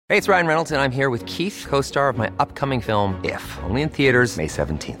Hey, it's Ryan Reynolds, and I'm here with Keith, co-star of my upcoming film, If, only in theaters May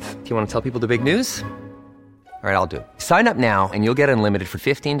 17th. Do you want to tell people the big news? All right, I'll do it. Sign up now and you'll get unlimited for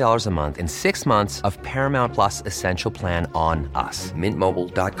 $15 a month and 6 months of Paramount Plus Essential Plan on us.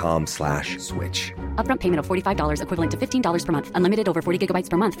 MintMobile.com/switch. Upfront payment of $45 equivalent to $15 per month. Unlimited over 40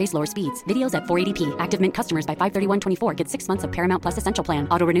 gigabytes per month. Face lower speeds. Videos at 480p. Active Mint customers by 531.24 get 6 months of Paramount Plus Essential Plan.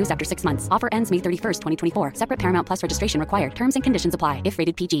 Auto renews after 6 months. Offer ends May 31st, 2024. Separate Paramount Plus registration required. Terms and conditions apply if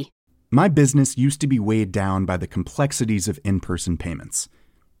rated PG. My business used to be weighed down by the complexities of in-person payments.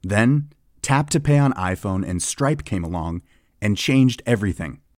 Then, Tap to Pay on iPhone and Stripe came along and changed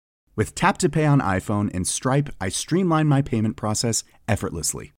everything. With Tap to Pay on iPhone and Stripe, I streamlined my payment process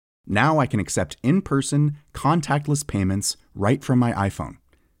effortlessly. Now I can accept in-person, contactless payments right from my iPhone.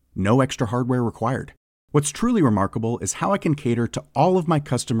 No extra hardware required. What's truly remarkable is how I can cater to all of my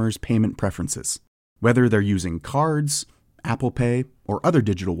customers' payment preferences. Whether they're using cards, Apple Pay, or other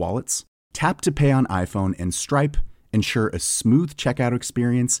digital wallets, Tap to Pay on iPhone and Stripe ensure a smooth checkout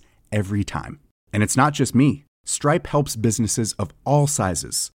experience every time. And it's not just me. Stripe helps businesses of all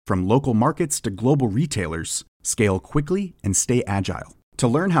sizes, from local markets to global retailers, scale quickly and stay agile. To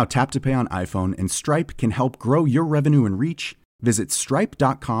learn how Tap to Pay on iPhone and Stripe can help grow your revenue and reach, visit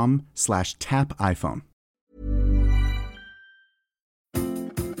stripe.com/tapiphone.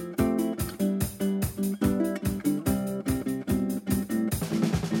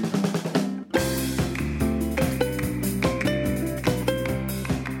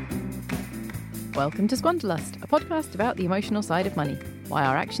 Welcome to Squanderlust, a podcast about the emotional side of money, why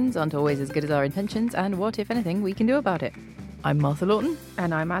our actions aren't always as good as our intentions, and what, if anything, we can do about it. I'm Martha Lawton.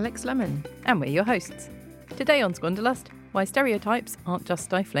 And I'm Alex Lemon. And we're your hosts. Today on Squanderlust, why stereotypes aren't just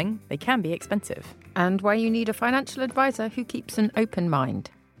stifling, they can be expensive. And why you need a financial advisor who keeps an open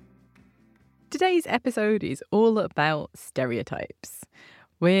mind. Today's episode is all about stereotypes.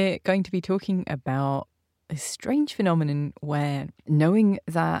 We're going to be talking about a strange phenomenon where knowing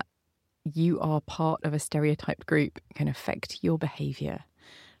that you are part of a stereotyped group can affect your behaviour,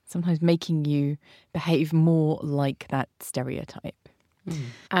 sometimes making you behave more like that stereotype.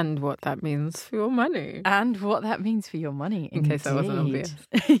 And what that means for your money. And what that means for your money. In case that wasn't obvious.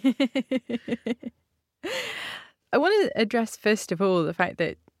 I want to address, first of all, the fact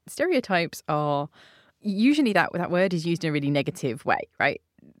that stereotypes are usually that word is used in a really negative way, right?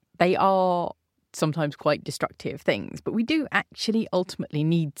 They are sometimes quite destructive things, but we do actually ultimately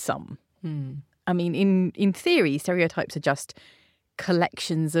need some. I mean, in theory, stereotypes are just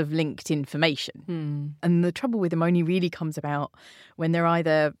collections of linked information. And the trouble with them only really comes about when they're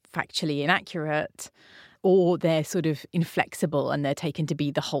either factually inaccurate or they're sort of inflexible and they're taken to be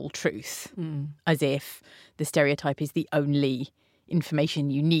the whole truth, as if the stereotype is the only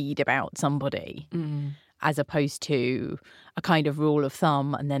information you need about somebody, as opposed to a kind of rule of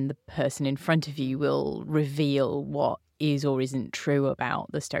thumb, and then the person in front of you will reveal what is or isn't true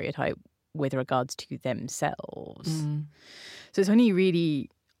about the stereotype with regards to themselves. So it's only really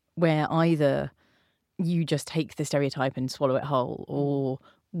where either you just take the stereotype and swallow it whole, or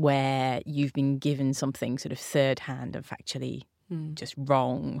where you've been given something sort of third hand and factually just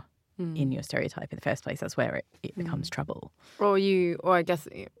wrong in your stereotype in the first place. That's where it becomes trouble. Or I guess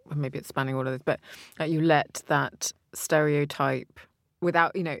maybe it's spanning all of this, but you let that stereotype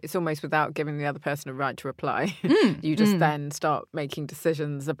without, it's almost without giving the other person a right to reply. You just then start making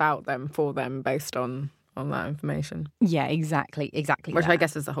decisions about them, for them, based on that information. Yeah, exactly. Which I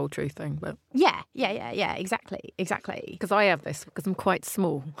guess is the whole truth thing. But Yeah, exactly. Because I have this, because I'm quite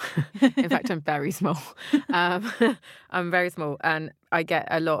small. In fact, I'm very small. I'm very small, and I get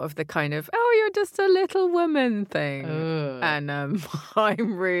a lot of the kind of, oh, you're just a little woman thing. And I'm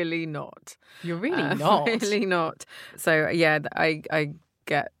really not. You're really not? Really not. So, yeah, I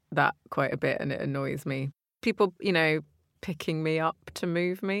get that quite a bit, and it annoys me. People, picking me up to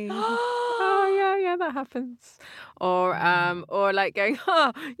move me. Yeah, that happens. Or like going,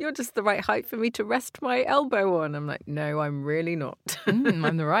 you're just the right height for me to rest my elbow on. I'm like, no, I'm really not.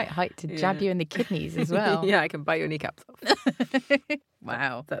 I'm the right height to jab you in the kidneys as well. Yeah, I can bite your kneecaps off.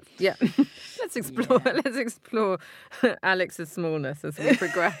 Wow. Yeah. Let's explore Alex's smallness as we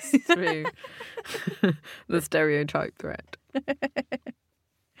progress through the stereotype thread.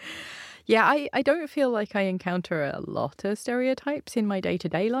 Yeah, I don't feel like I encounter a lot of stereotypes in my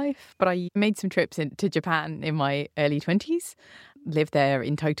day-to-day life, but I made some trips to Japan in my early 20s, lived there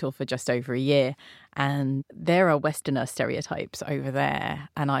in total for just over a year, and there are Westerner stereotypes over there,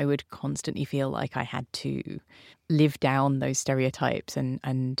 and I would constantly feel like I had to live down those stereotypes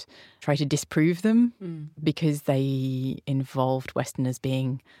and try to disprove them because they involved Westerners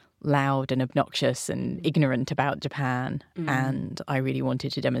being loud and obnoxious and ignorant about Japan. And I really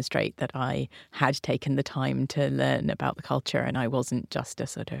wanted to demonstrate that I had taken the time to learn about the culture and I wasn't just a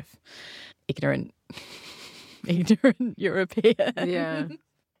sort of ignorant European. Yeah.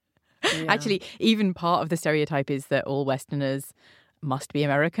 Actually, even part of the stereotype is that all Westerners must be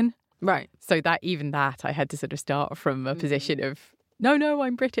American. Right. So that I had to sort of start from a position of, no,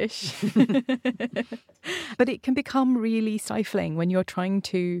 I'm British. But it can become really stifling when you're trying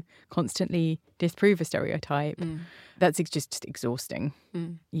to constantly disprove a stereotype. That's just exhausting.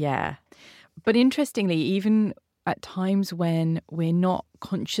 Yeah. But interestingly, even at times when we're not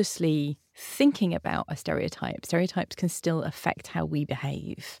consciously thinking about a stereotype, stereotypes can still affect how we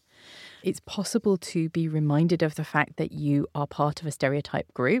behave. It's possible to be reminded of the fact that you are part of a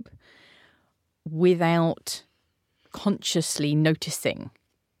stereotype group without consciously noticing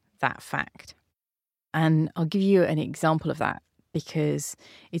that fact. And I'll give you an example of that because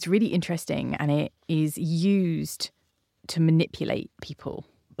it's really interesting and it is used to manipulate people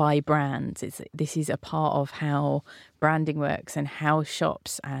by brands. This is a part of how branding works and how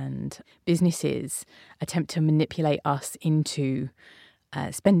shops and businesses attempt to manipulate us into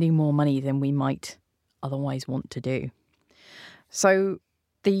spending more money than we might otherwise want to do. So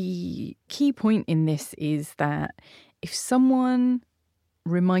the key point in this is that if someone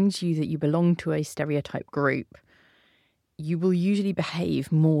reminds you that you belong to a stereotype group, you will usually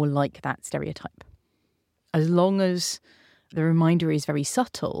behave more like that stereotype. As long as the reminder is very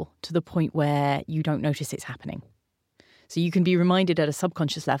subtle to the point where you don't notice it's happening. So you can be reminded at a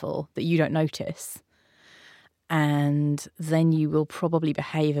subconscious level that you don't notice, and then you will probably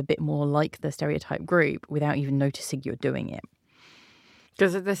behave a bit more like the stereotype group without even noticing you're doing it.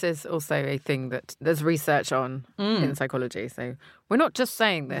 Because this is also a thing that there's research on in psychology. So we're not just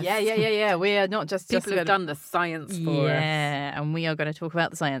saying this. Yeah. We are not just People have done the science for us. Yeah, and we are going to talk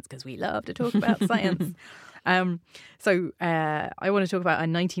about the science because we love to talk about science. So I want to talk about a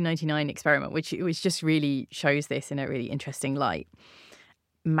 1999 experiment, which just really shows this in a really interesting light.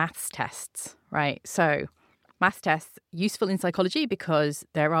 Maths tests, right? So maths tests, useful in psychology because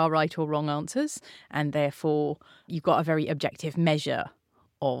there are right or wrong answers, and therefore you've got a very objective measure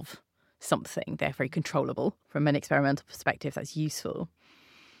of something. They're very controllable from an experimental perspective. That's useful.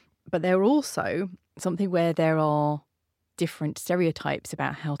 But they're also something where there are different stereotypes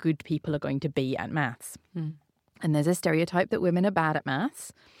about how good people are going to be at maths. And there's a stereotype that women are bad at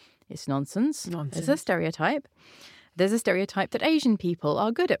maths. It's nonsense. There's a stereotype. There's a stereotype that Asian people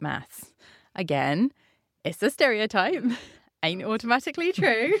are good at maths. Again, it's a stereotype. Ain't automatically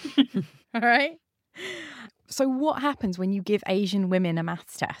true. All right? So what happens when you give Asian women a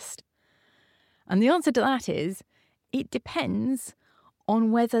maths test? And the answer to that is, it depends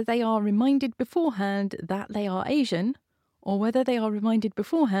on whether they are reminded beforehand that they are Asian or whether they are reminded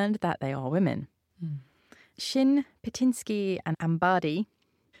beforehand that they are women. Shin, Petinsky and Ambadi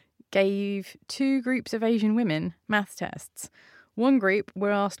gave two groups of Asian women maths tests. One group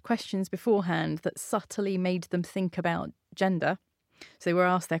were asked questions beforehand that subtly made them think about gender. So they were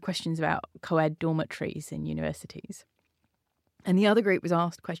asked their questions about co-ed dormitories in universities. And the other group was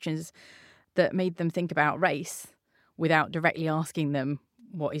asked questions that made them think about race without directly asking them,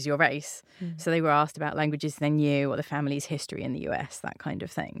 what is your race? So they were asked about languages they knew or the family's history in the US, that kind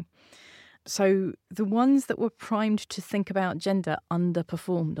of thing. So the ones that were primed to think about gender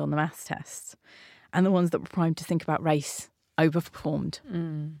underperformed on the maths tests, and the ones that were primed to think about race overperformed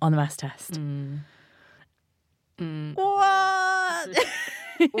on the maths test. What?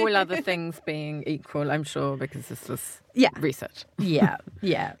 All other things being equal, I'm sure, because this was research. Yeah.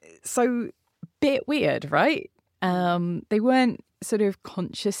 So, bit weird, right? They weren't sort of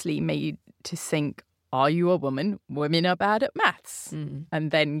consciously made to think, are you a woman? Women are bad at maths.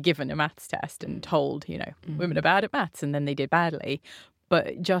 And then given a maths test and told, women are bad at maths, and then they did badly.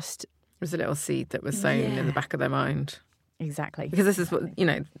 But just... It was a little seed that was sown in the back of their mind. Exactly. Because this is what,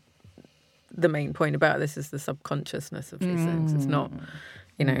 the main point about this is the subconsciousness of these things. It's not,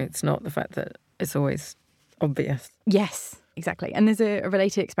 it's not the fact that it's always obvious. Yes, exactly. And there's a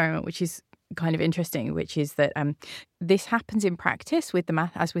related experiment which is kind of interesting, which is that this happens in practice with the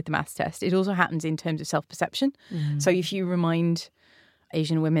maths test. It also happens in terms of self-perception. So if you remind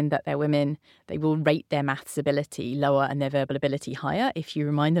Asian women that they're women, they will rate their maths ability lower and their verbal ability higher. If you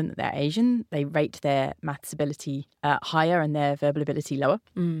remind them that they're Asian, they rate their maths ability higher and their verbal ability lower.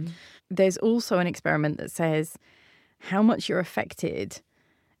 There's also an experiment that says how much you're affected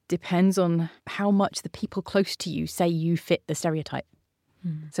depends on how much the people close to you say you fit the stereotype.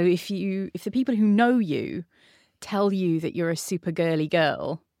 So if the people who know you tell you that you're a super girly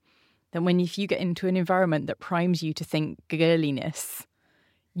girl, then if you get into an environment that primes you to think girliness,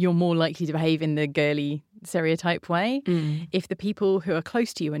 you're more likely to behave in the girly stereotype way. If the people who are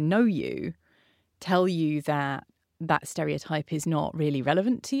close to you and know you tell you that that stereotype is not really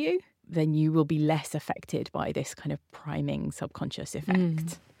relevant to you, then you will be less affected by this kind of priming subconscious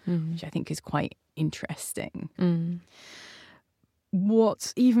effect, which I think is quite interesting.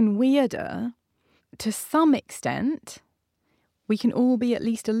 What's even weirder, to some extent, we can all be at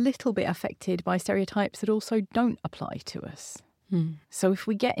least a little bit affected by stereotypes that also don't apply to us. So if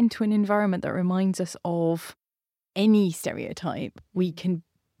we get into an environment that reminds us of any stereotype, we can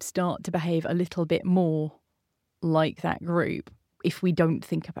start to behave a little bit more like that group if we don't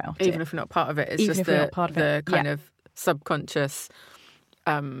think about it. Even if we're not part of it. It's Even just if we're not part of the it. kind of subconscious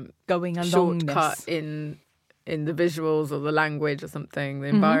going alongness. shortcut in the visuals or the language or something, the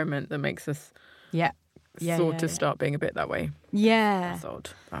environment that makes us sort of start being a bit that way. Yeah. That's odd.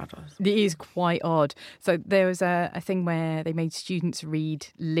 Bad odd. It is quite odd. So there was a thing where they made students read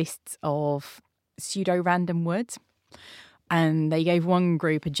lists of pseudo-random words. And they gave one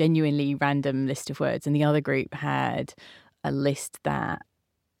group a genuinely random list of words, and the other group had a list that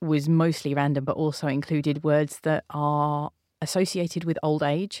was mostly random, but also included words that are associated with old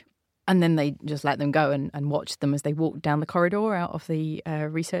age. And then they just let them go and watched them as they walked down the corridor out of the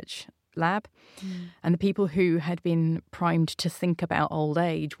research lab. And the people who had been primed to think about old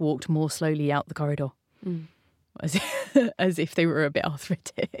age walked more slowly out the corridor, as if they were a bit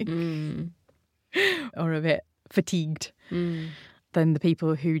arthritic or a bit fatigued than the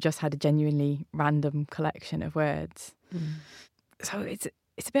people who just had a genuinely random collection of words. So it's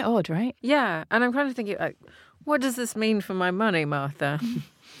a bit odd, right? Yeah, and I'm kind of thinking, like, what does this mean for my money, Martha?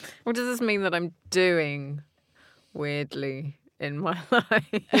 What does this mean that I'm doing weirdly in my life?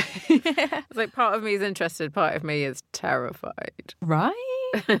 It's like part of me is interested, part of me is terrified. Right?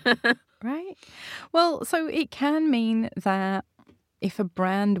 Right. Well, so it can mean that if a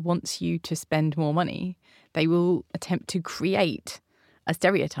brand wants you to spend more money, they will attempt to create a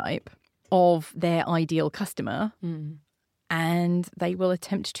stereotype of their ideal customer, and they will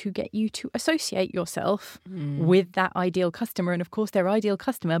attempt to get you to associate yourself with that ideal customer. And of course, their ideal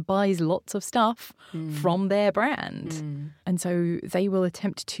customer buys lots of stuff from their brand. And so they will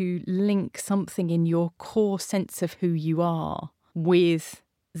attempt to link something in your core sense of who you are with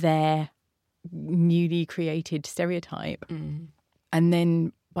their newly created stereotype. And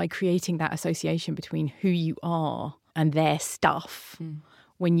then by creating that association between who you are and their stuff,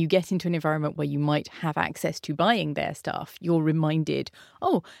 when you get into an environment where you might have access to buying their stuff, you're reminded,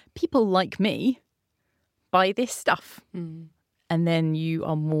 oh, people like me buy this stuff. And then you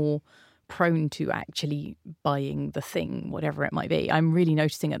are more prone to actually buying the thing, whatever it might be. I'm really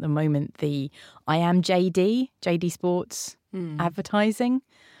noticing at the moment the I am JD Sports advertising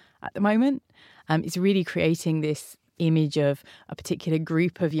at the moment. It's really creating this image of a particular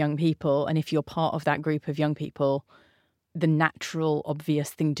group of young people, and if you're part of that group of young people, the natural,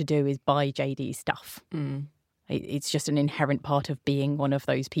 obvious thing to do is buy JD stuff. It's just an inherent part of being one of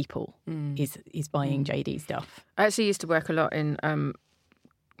those people is buying JD stuff. I actually used to work a lot in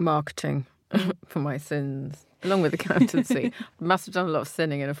marketing for my sins, along with accountancy. Must have done a lot of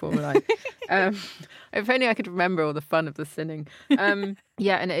sinning in a former life. If only I could remember all the fun of the sinning.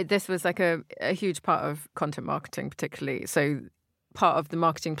 Yeah, and this was like a huge part of content marketing, particularly. So part of the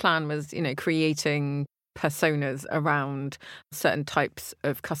marketing plan was, creating personas around certain types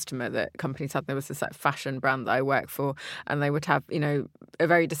of customer that companies had. There was this like fashion brand that I worked for, and they would have, a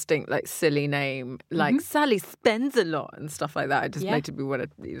very distinct, like, silly name, like Sally spends a lot and stuff like that. It just made me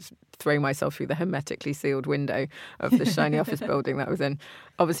want to throw myself through the hermetically sealed window of the shiny office building that I was in.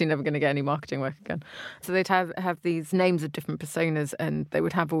 Obviously never going to get any marketing work again. So they'd have these names of different personas, and they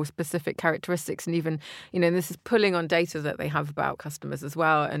would have all specific characteristics, and even, this is pulling on data that they have about customers as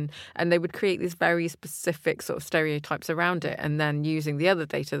well, and they would create these very specific sort of stereotypes around it, and then using the other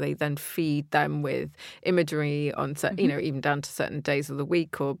data, they then feed them with imagery on even down to certain days of the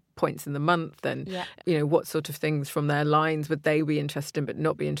week or points in the month, and what sort of things from their lines would they be interested in but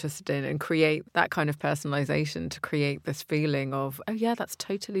not be interested in, and create that kind of personalization to create this feeling of, oh yeah, that's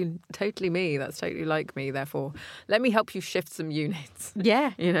totally me, that's totally like me, therefore let me help you shift some units.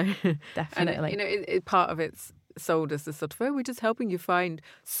 Definitely. And part of it's sold as the sort of, we're just helping you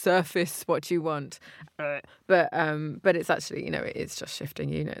surface what you want, but it's actually, it's just shifting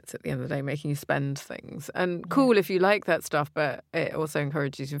units at the end of the day, making you spend things. And cool if you like that stuff, but it also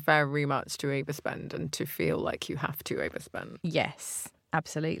encourages you very much to overspend and to feel like you have to overspend. Yes,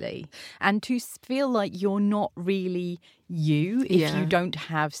 absolutely. And to feel like you're not really you if you don't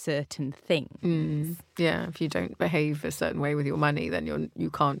have certain things. Yeah, if you don't behave a certain way with your money, then you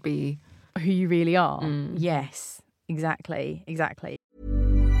can't be who you really are. Yes, exactly.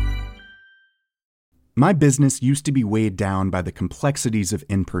 My business used to be weighed down by the complexities of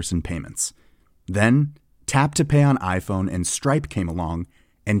in-person payments. Then, Tap to Pay on iPhone and Stripe came along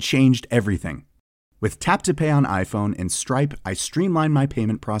and changed everything. With Tap to Pay on iPhone and Stripe, I streamlined my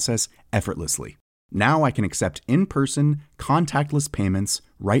payment process effortlessly. Now I can accept in-person, contactless payments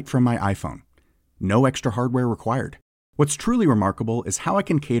right from my iPhone. No extra hardware required. What's truly remarkable is how I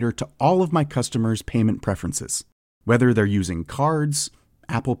can cater to all of my customers' payment preferences. Whether they're using cards,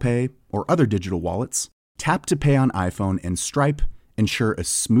 Apple Pay, or other digital wallets, Tap to Pay on iPhone and Stripe ensure a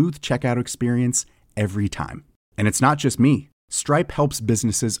smooth checkout experience every time. And it's not just me. Stripe helps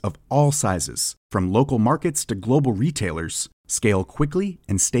businesses of all sizes, from local markets to global retailers, scale quickly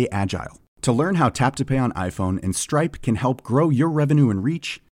and stay agile. To learn how Tap to Pay on iPhone and Stripe can help grow your revenue and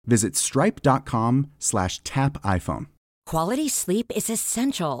reach, visit stripe.com/tapiphone. Quality sleep is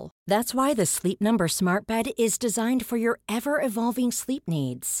essential. That's why the Sleep Number Smart Bed is designed for your ever-evolving sleep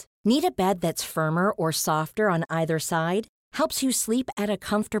needs. Need a bed that's firmer or softer on either side? Helps you sleep at a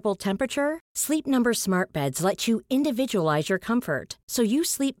comfortable temperature? Sleep Number Smart Beds let you individualize your comfort, so you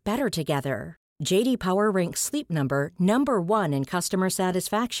sleep better together. J.D. Power ranks Sleep Number #1 in customer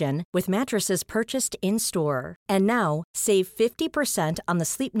satisfaction with mattresses purchased in-store. And now, save 50% on the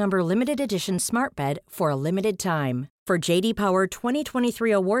Sleep Number Limited Edition Smart Bed for a limited time. For J.D. Power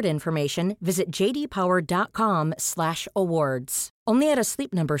 2023 award information, visit jdpower.com/awards. Only at a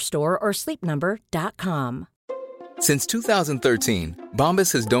Sleep Number store or sleepnumber.com. Since 2013,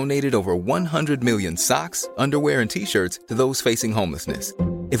 Bombas has donated over 100 million socks, underwear, and T-shirts to those facing homelessness.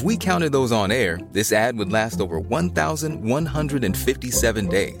 If we counted those on air, this ad would last over 1,157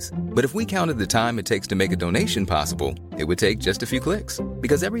 days. But if we counted the time it takes to make a donation possible, it would take just a few clicks.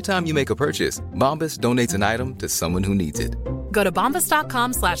 Because every time you make a purchase, Bombas donates an item to someone who needs it. Go to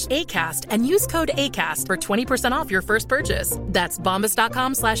bombas.com/ACAST and use code ACAST for 20% off your first purchase. That's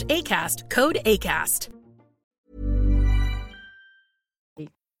bombas.com/ACAST, code ACAST.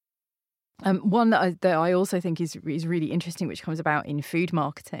 One that I also think is really interesting, which comes about in food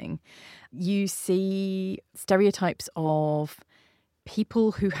marketing. You see stereotypes of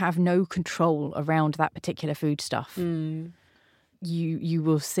people who have no control around that particular foodstuff. You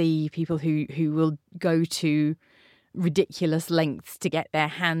will see people who will go to ridiculous lengths to get their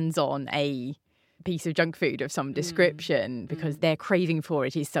hands on a piece of junk food of some description because their craving for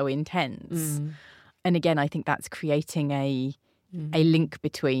it is so intense. And again, I think that's creating a link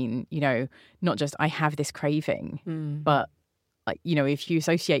between, not just I have this craving, but if you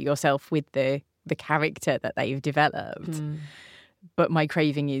associate yourself with the character that they've developed, but my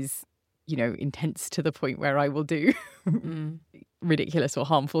craving is, intense to the point where I will do ridiculous or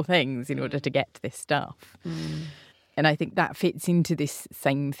harmful things in order to get this stuff. And I think that fits into this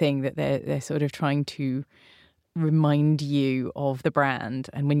same thing that they're sort of trying to remind you of the brand.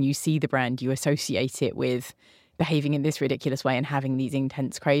 And when you see the brand, you associate it with behaving in this ridiculous way and having these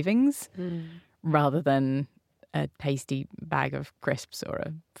intense cravings rather than a tasty bag of crisps or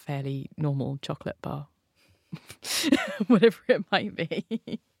a fairly normal chocolate bar, whatever it might be.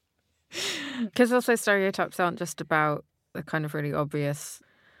 Because also stereotypes aren't just about the kind of really obvious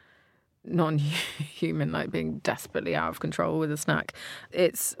non-human, like being desperately out of control with a snack.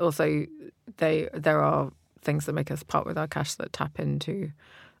 It's also, there are things that make us part with our cash that tap into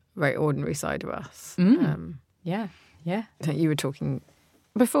a very ordinary side of us. Yeah. You were talking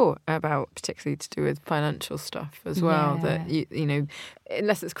before about particularly to do with financial stuff as well, that,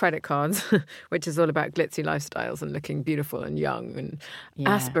 unless it's credit cards, which is all about glitzy lifestyles and looking beautiful and young and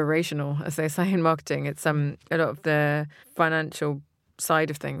aspirational, as they say in marketing. It's a lot of the financial side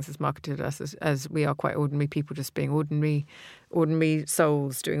of things is marketed as we are quite ordinary people, just being ordinary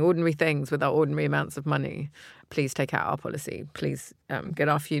souls doing ordinary things with our ordinary amounts of money. Please take out our policy. Please get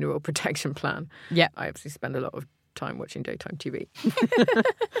our funeral protection plan. Yeah, I obviously spend a lot of time watching daytime TV.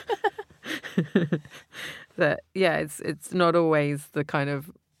 That it's not always the kind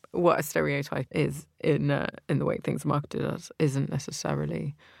of what a stereotype is in the way things are marketed as isn't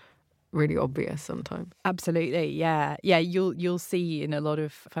necessarily really obvious sometimes. Absolutely, yeah. You'll see in a lot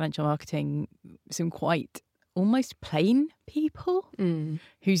of financial marketing some quite almost plain people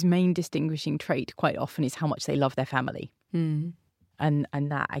whose main distinguishing trait quite often is how much they love their family. And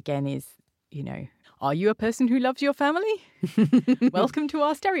that again is, are you a person who loves your family? Welcome to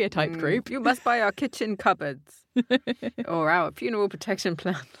our stereotype group. You must buy our kitchen cupboards or our funeral protection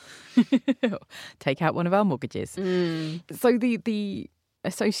plan. Take out one of our mortgages. So the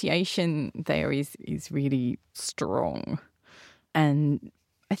association there is really strong. And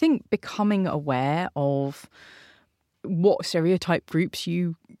I think becoming aware of what stereotype groups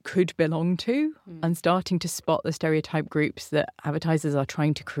you could belong to and starting to spot the stereotype groups that advertisers are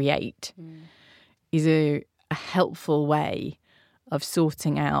trying to create is a helpful way of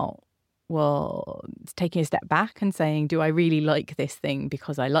sorting out, well, taking a step back and saying, do I really like this thing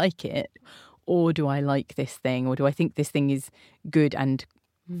because I like it? Or do I like this thing? Or do I think this thing is good and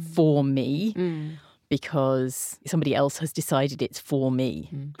for me? Because somebody else has decided it's for me.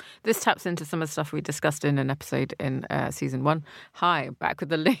 This taps into some of the stuff we discussed in an episode in season 1. Hi, back with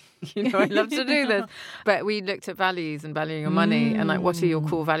the link. You know, I love to do this. But we looked at values and valuing your money and like what are your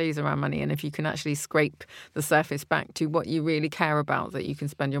core values around money, and if you can actually scrape the surface back to what you really care about that you can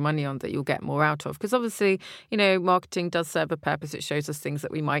spend your money on, that you'll get more out of. Because obviously, you know, marketing does serve a purpose. It shows us things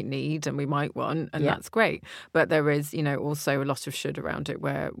that we might need and we might want, and that's great. But there is, you know, also a lot of should around it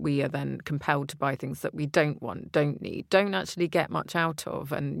where we are then compelled to buy things that we don't want, don't need, don't actually get much out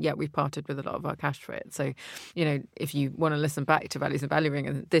of, and yet we've parted with a lot of our cash for it. So, you know, if you want to listen back to Values and Valuing,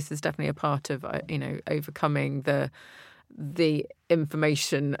 and this is definitely a part of, you know, overcoming the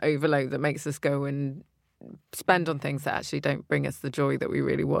information overload that makes us go and spend on things that actually don't bring us the joy that we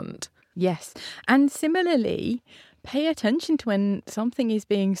really want. Yes. And similarly, pay attention to when something is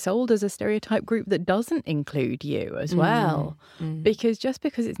being sold as a stereotype group that doesn't include you as well. Because just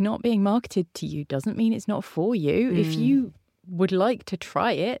because it's not being marketed to you doesn't mean it's not for you. If you would like to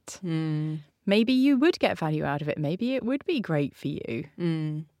try it, maybe you would get value out of it. Maybe it would be great for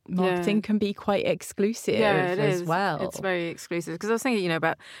you. Marketing can be quite exclusive as well. It's very exclusive. Because I was thinking, you know,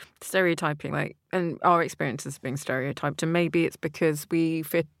 about stereotyping, like, and our experiences being stereotyped, and maybe it's because we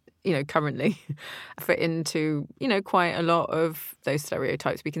fit, you know, currently fit into, you know, quite a lot of those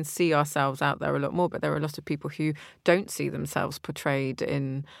stereotypes. We can see ourselves out there a lot more, but there are a lot of people who don't see themselves portrayed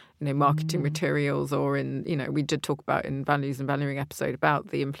in, you know, marketing materials or in, you know, we did talk about in Values and Valuing episode about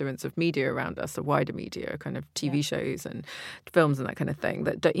the influence of media around us, the wider media, kind of TV shows and films and that kind of thing.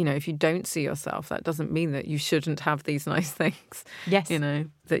 That, you know, if you don't see yourself, that doesn't mean that you shouldn't have these nice things. Yes. You know,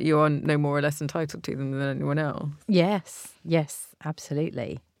 that you are no more or less entitled to them than anyone else. Yes,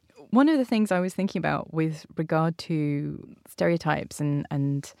 absolutely. One of the things I was thinking about with regard to stereotypes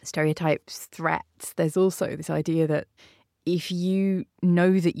and stereotypes threats, there's also this idea that if you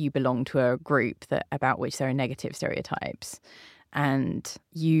know that you belong to a group that about which there are negative stereotypes, and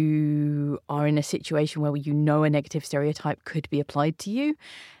you are in a situation where you know a negative stereotype could be applied to you,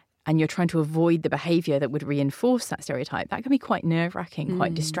 and you're trying to avoid the behaviour that would reinforce that stereotype, that can be quite nerve-wracking,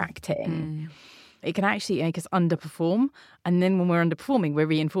 quite distracting. It can actually make us underperform. And then when we're underperforming, we're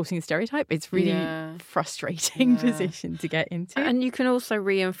reinforcing the stereotype. It's really frustrating position to get into. And you can also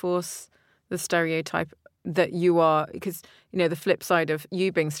reinforce the stereotype that you are, because, you know, the flip side of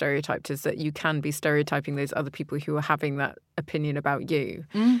you being stereotyped is that you can be stereotyping those other people who are having that opinion about you.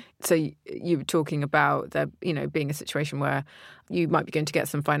 So you were talking about there, you know, being a situation where you might be going to get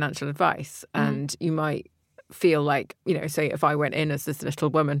some financial advice and you might feel like, you know, say if I went in as this little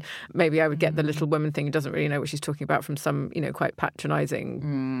woman, maybe I would get the little woman thing who doesn't really know what she's talking about from some, you know, quite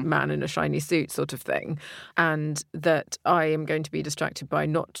patronising man in a shiny suit sort of thing. And that I am going to be distracted by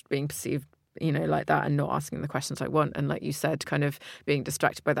not being perceived, you know, like that and not asking the questions I want. And like you said, kind of being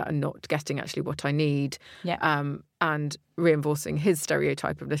distracted by that and not getting actually what I need. And reinforcing his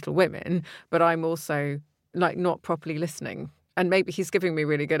stereotype of little women. But I'm also like not properly listening. And maybe he's giving me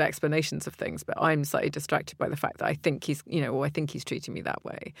really good explanations of things, but I'm slightly distracted by the fact that I think he's, you know, or I think he's treating me that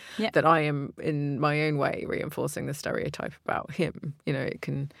way. That I am, in my own way, reinforcing the stereotype about him. You know, it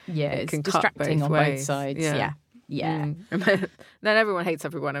can it's can distracting cut both on ways. both sides. And then everyone hates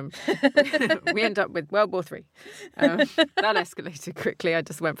everyone, and we end up with World War III. That escalated quickly. I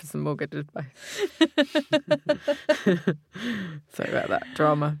just went for some more good advice. Sorry about that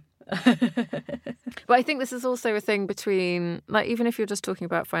drama. But I think this is also a thing between, like, even if you're just talking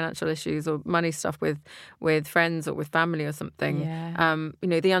about financial issues or money stuff with friends or with family or something, you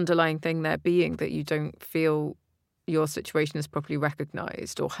know, the underlying thing there being that you don't feel your situation is properly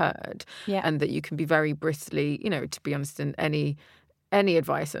recognised or heard, and that you can be very bristly, you know, to be honest, in any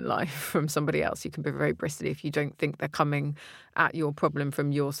advice in life from somebody else, you can be very bristly if you don't think they're coming at your problem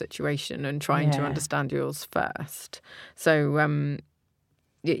from your situation and trying to understand yours first. So,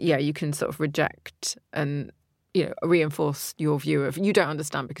 you can sort of reject and, you know, reinforce your view of you don't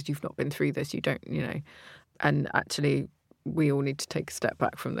understand because you've not been through this, you don't, you know, and actually we all need to take a step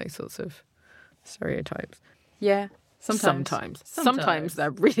back from those sorts of stereotypes. Yeah. Sometimes they're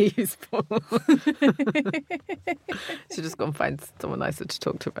really useful. So just go and find someone nicer to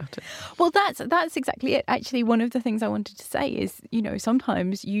talk to about it. Well, that's exactly it. Actually, one of the things I wanted to say is, you know,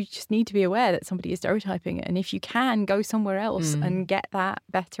 sometimes you just need to be aware that somebody is stereotyping it, and if you can, go somewhere else and get that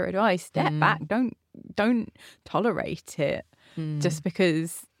better advice. Step back. Don't tolerate it just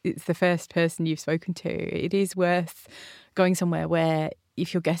because it's the first person you've spoken to. It is worth going somewhere where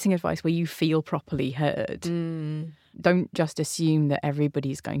if you're getting advice where you feel properly heard, don't just assume that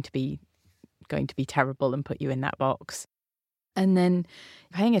everybody's going to be terrible and put you in that box. And then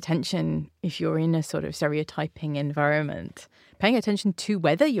paying attention, if you're in a sort of stereotyping environment, paying attention to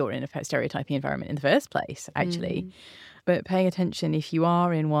whether you're in a stereotyping environment in the first place, actually. But paying attention if you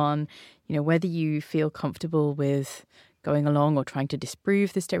are in one, whether you feel comfortable with going along or trying to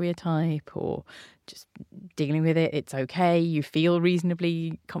disprove the stereotype or just dealing with it, it's okay. You feel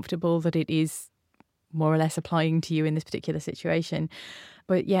reasonably comfortable that it is more or less applying to you in this particular situation.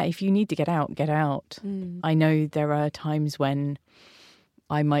 But yeah, if you need to get out, get out. I know there are times when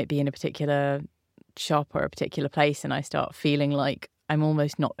I might be in a particular shop or a particular place and I start feeling like I'm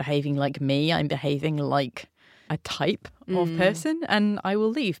almost not behaving like me. I'm behaving like a type of person, and I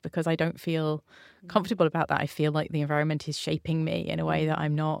will leave because I don't feel comfortable about that. I feel like the environment is shaping me in a way that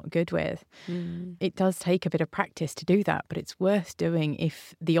I'm not good with. It does take a bit of practice to do that, but it's worth doing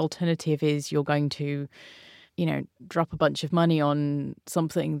if the alternative is you're going to, drop a bunch of money on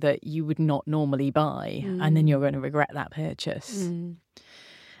something that you would not normally buy, and then you're going to regret that purchase.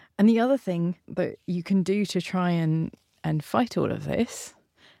 And the other thing that you can do to try and fight all of this,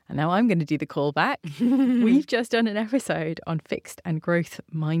 and now I'm going to do the callback. We've just done an episode on fixed and growth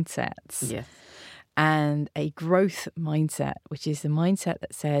mindsets. Yes. And a growth mindset, which is the mindset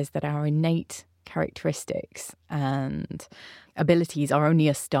that says that our innate characteristics and abilities are only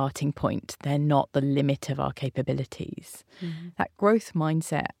a starting point. They're not the limit of our capabilities. That growth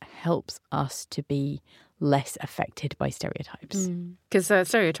mindset helps us to be less affected by stereotypes. Because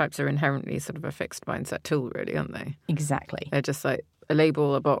stereotypes are inherently sort of a fixed mindset tool, really, aren't they? Exactly. They're just like a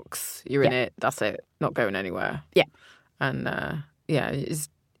label, a box, you're in it, that's it, not going anywhere. Yeah. And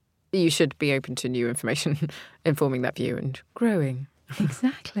you should be open to new information, informing that view and growing.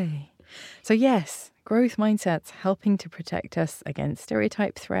 Exactly. So yes, growth mindsets helping to protect us against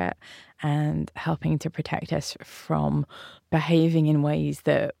stereotype threat and helping to protect us from behaving in ways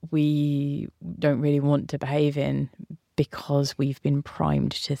that we don't really want to behave in because we've been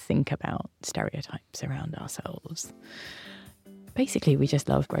primed to think about stereotypes around ourselves. Basically, we just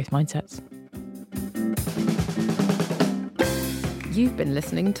love growth mindsets. You've been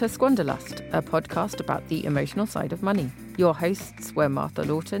listening to Squanderlust, a podcast about the emotional side of money. Your hosts were Martha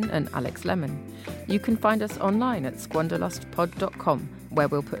Lawton and Alex Lemon. You can find us online at squanderlustpod.com, where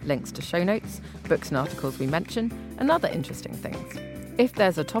we'll put links to show notes, books and articles we mention, and other interesting things. If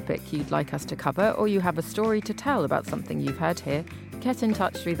there's a topic you'd like us to cover or you have a story to tell about something you've heard here, get in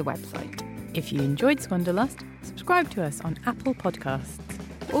touch through the website. If you enjoyed Squanderlust, subscribe to us on Apple Podcasts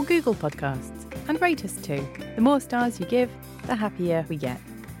or Google Podcasts and rate us too. The more stars you give, the happier we get.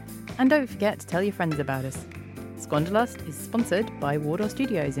 And don't forget to tell your friends about us. Squanderlust is sponsored by Wardour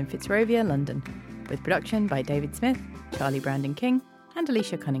Studios in Fitzrovia, London, with production by David Smith, Charlie Brandon King, and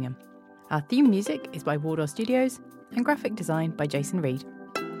Alicia Cunningham. Our theme music is by Wardour Studios and graphic design by Jason Reed.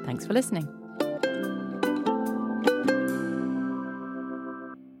 Thanks for listening.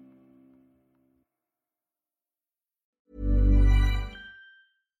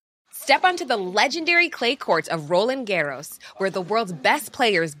 Step onto the legendary clay courts of Roland Garros, where the world's best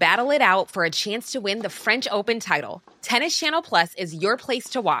players battle it out for a chance to win the French Open title. Tennis Channel Plus is your place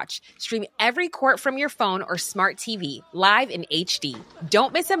to watch. Stream every court from your phone or smart TV, live in HD.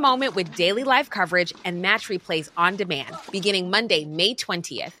 Don't miss a moment with daily live coverage and match replays on demand, beginning Monday, May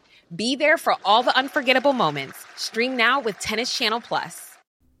 20th. Be there for all the unforgettable moments. Stream now with Tennis Channel Plus.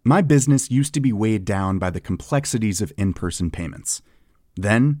 My business used to be weighed down by the complexities of in-person payments.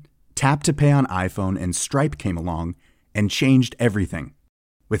 Then, Tap to Pay on iPhone and Stripe came along and changed everything.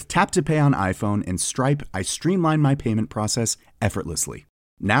 With Tap to Pay on iPhone and Stripe, I streamlined my payment process effortlessly.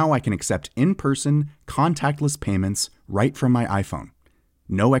 Now I can accept in-person, contactless payments right from my iPhone.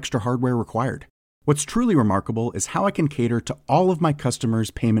 No extra hardware required. What's truly remarkable is how I can cater to all of my customers'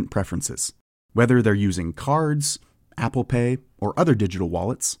 payment preferences. Whether they're using cards, Apple Pay, or other digital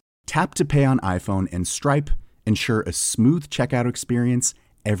wallets, Tap to Pay on iPhone and Stripe ensure a smooth checkout experience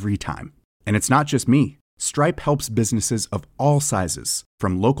every time. And it's not just me. Stripe helps businesses of all sizes,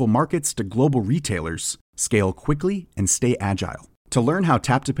 from local markets to global retailers, scale quickly and stay agile. To learn how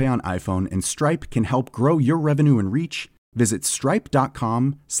Tap to Pay on iPhone and Stripe can help grow your revenue and reach, visit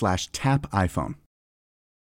stripe.com/tapiphone.